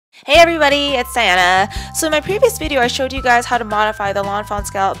Hey everybody, it's Diana. So in my previous video I showed you guys how to modify the Fawn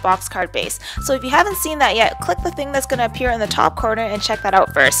Scalloped Box card base. So if you haven't seen that yet, click the thing that's going to appear in the top corner and check that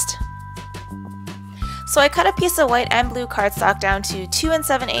out first. So I cut a piece of white and blue cardstock down to 2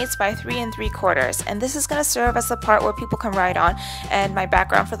 7/8 by 3 3/4, and this is going to serve as the part where people can write on and my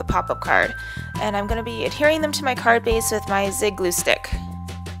background for the pop-up card. And I'm going to be adhering them to my card base with my zig glue stick.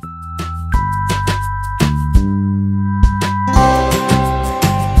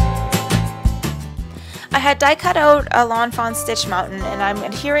 I had die cut out a Fawn stitch mountain, and I'm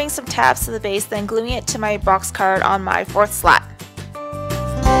adhering some tabs to the base, then gluing it to my box card on my 4th slat.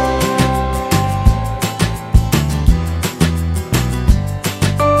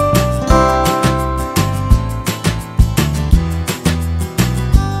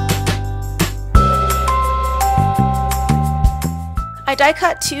 I die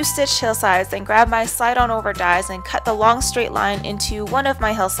cut 2 stitched hillsides, then grabbed my slide on over dies and cut the long straight line into one of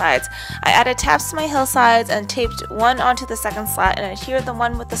my hillsides. I added tabs to my hillsides and taped one onto the 2nd slat and adhered the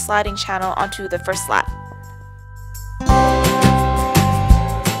one with the sliding channel onto the 1st slat.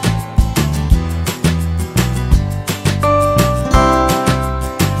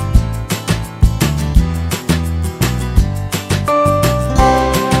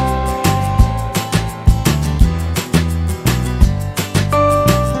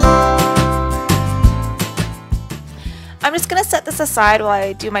 I'm just going to set this aside while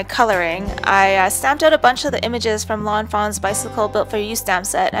I do my coloring. I stamped out a bunch of the images from Fawn's Bicycle Built For You stamp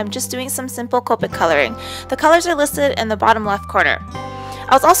set. I'm just doing some simple Copic coloring. The colors are listed in the bottom left corner. I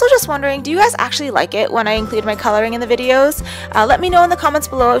was also just wondering, do you guys actually like it when I include my coloring in the videos? Let me know in the comments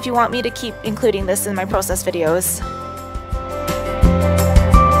below if you want me to keep including this in my process videos.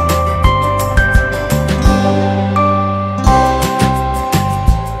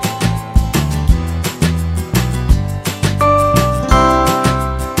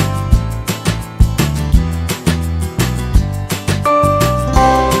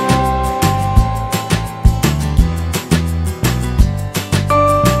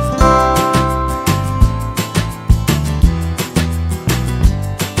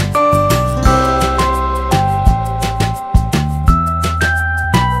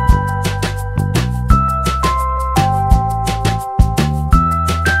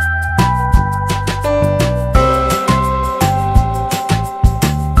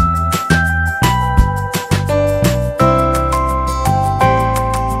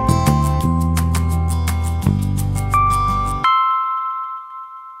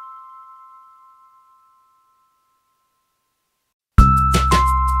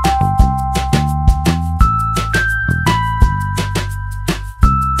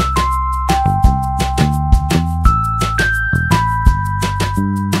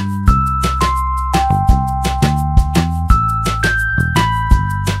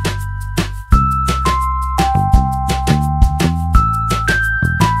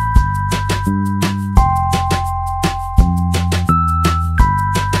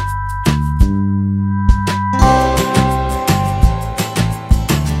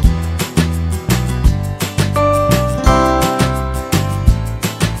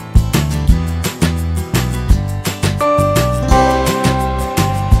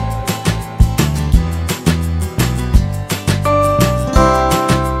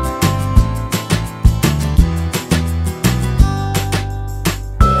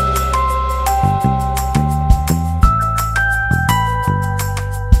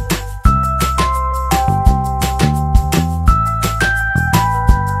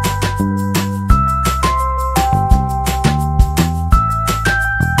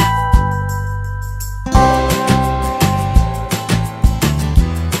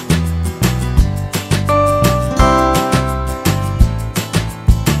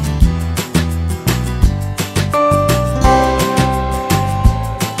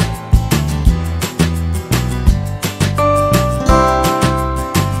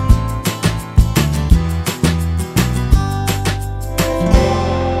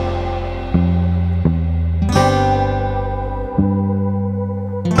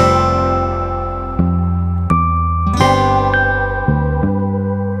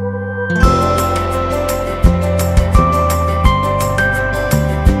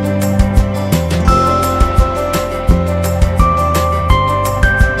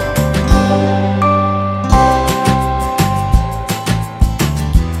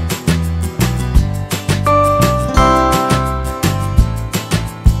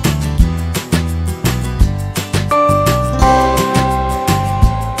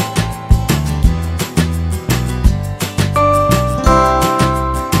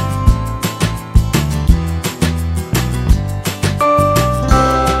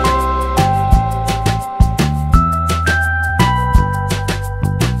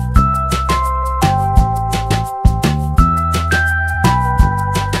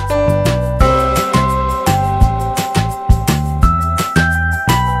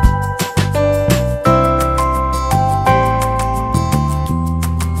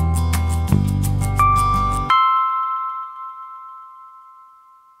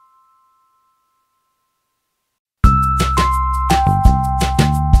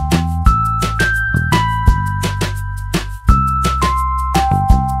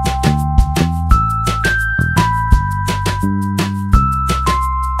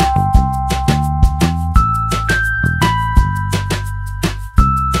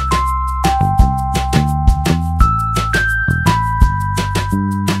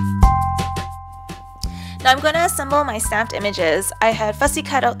 Now I'm going to assemble my stamped images. I had fussy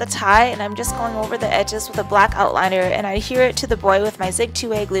cut out the tie and I'm just going over the edges with a black outliner, and I adhere it to the boy with my Zig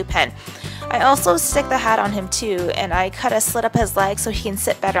 2A glue pen. I also stick the hat on him too, and I cut a slit up his leg so he can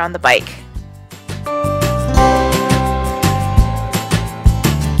sit better on the bike.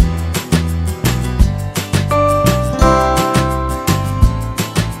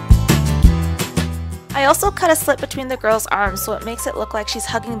 I also cut a slit between the girl's arms so it makes it look like she's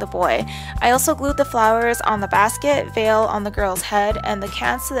hugging the boy. I also glued the flowers on the basket, veil on the girl's head, and the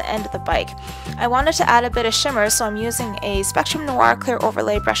cans to the end of the bike. I wanted to add a bit of shimmer, so I'm using a Spectrum Noir clear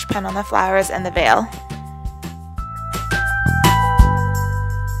overlay brush pen on the flowers and the veil.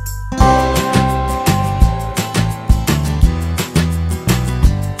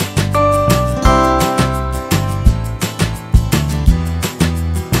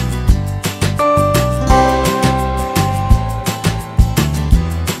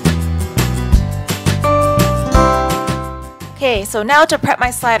 Okay, so now to prep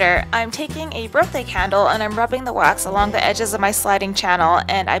my slider. I'm taking a birthday candle and I'm rubbing the wax along the edges of my sliding channel,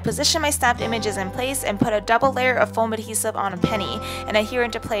 and I position my stamped images in place and put a double layer of foam adhesive on a penny and adhere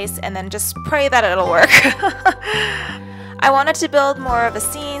into place, and then just pray that it'll work. I wanted to build more of a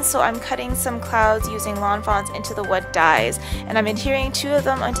scene, so I'm cutting some clouds using lawn fawns into the wood dies, and I'm adhering 2 of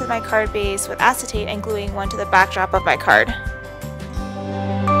them onto my card base with acetate and gluing one to the backdrop of my card.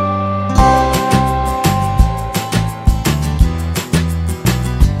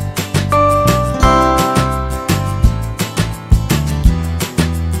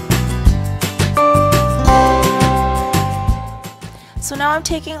 So now I'm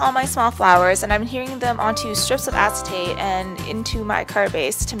taking all my small flowers and I'm adhering them onto strips of acetate and into my card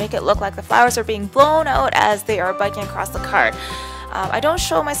base to make it look like the flowers are being blown out as they are biking across the card. I don't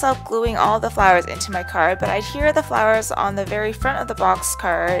show myself gluing all the flowers into my card, but I adhere the flowers on the very front of the box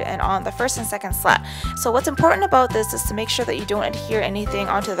card and on the first and second slat. So what's important about this is to make sure that you don't adhere anything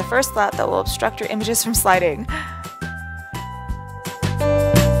onto the first slat that will obstruct your images from sliding.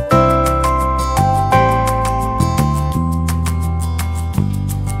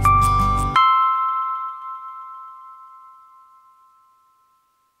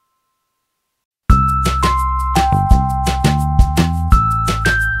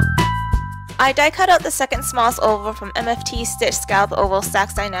 I die cut out the second smallest oval from MFT Stitch Scalloped Oval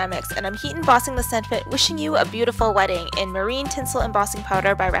STAX Die-Namics, and I'm heat embossing the sentiment "Wishing you a beautiful wedding" in Marine Tinsel Embossing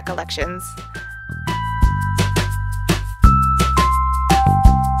Powder by Recollections.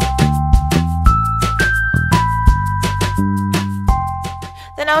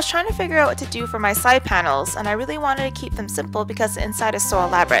 Then I was trying to figure out what to do for my side panels, and I really wanted to keep them simple because the inside is so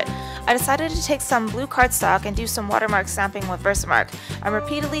elaborate. I decided to take some blue cardstock and do some watermark stamping with Versamark. I'm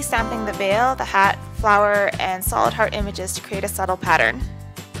repeatedly stamping the veil, the hat, flower, and solid heart images to create a subtle pattern.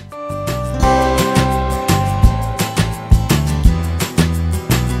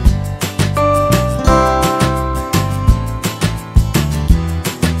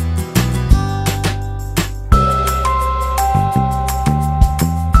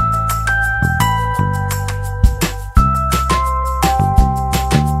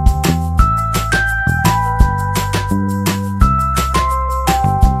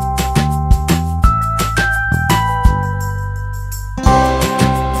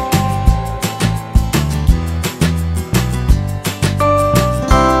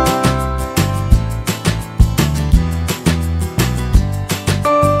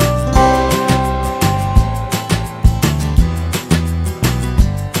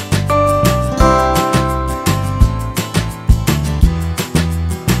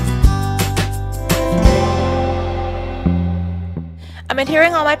 I'm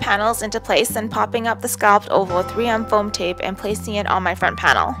adhering all my panels into place and popping up the scalloped oval with 3M foam tape and placing it on my front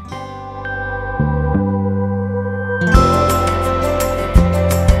panel.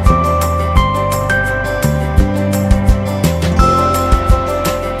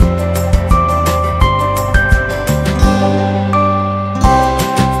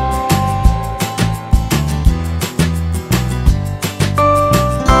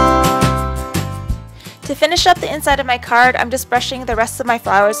 To finish up the inside of my card, I'm just brushing the rest of my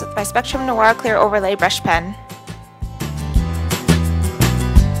flowers with my Spectrum Noir Clear Overlay brush pen.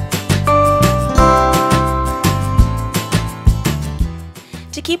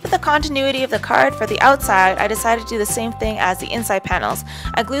 To keep with the continuity of the card for the outside, I decided to do the same thing as the inside panels.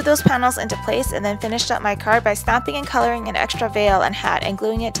 I glued those panels into place and then finished up my card by stamping and coloring an extra veil and hat and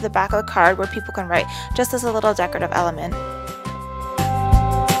gluing it to the back of the card where people can write, just as a little decorative element.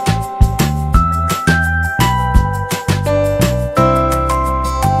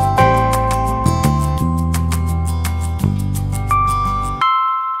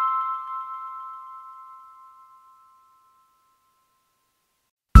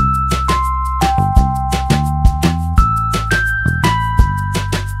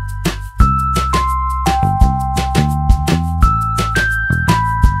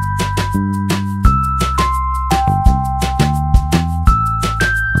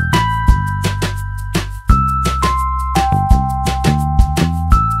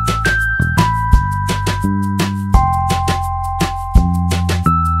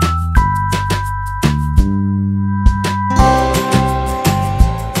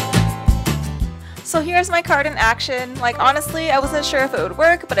 So here's my card in action. Like, honestly, I wasn't sure if it would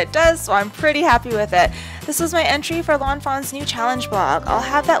work, but it does, so I'm pretty happy with it. This was my entry for Lawn Fawn's new challenge blog. I'll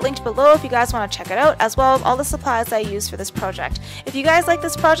have that linked below if you guys want to check it out, as well as all the supplies I used for this project. If you guys like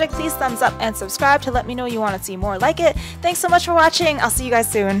this project, please thumbs up and subscribe to let me know you want to see more like it. Thanks so much for watching. I'll see you guys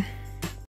soon.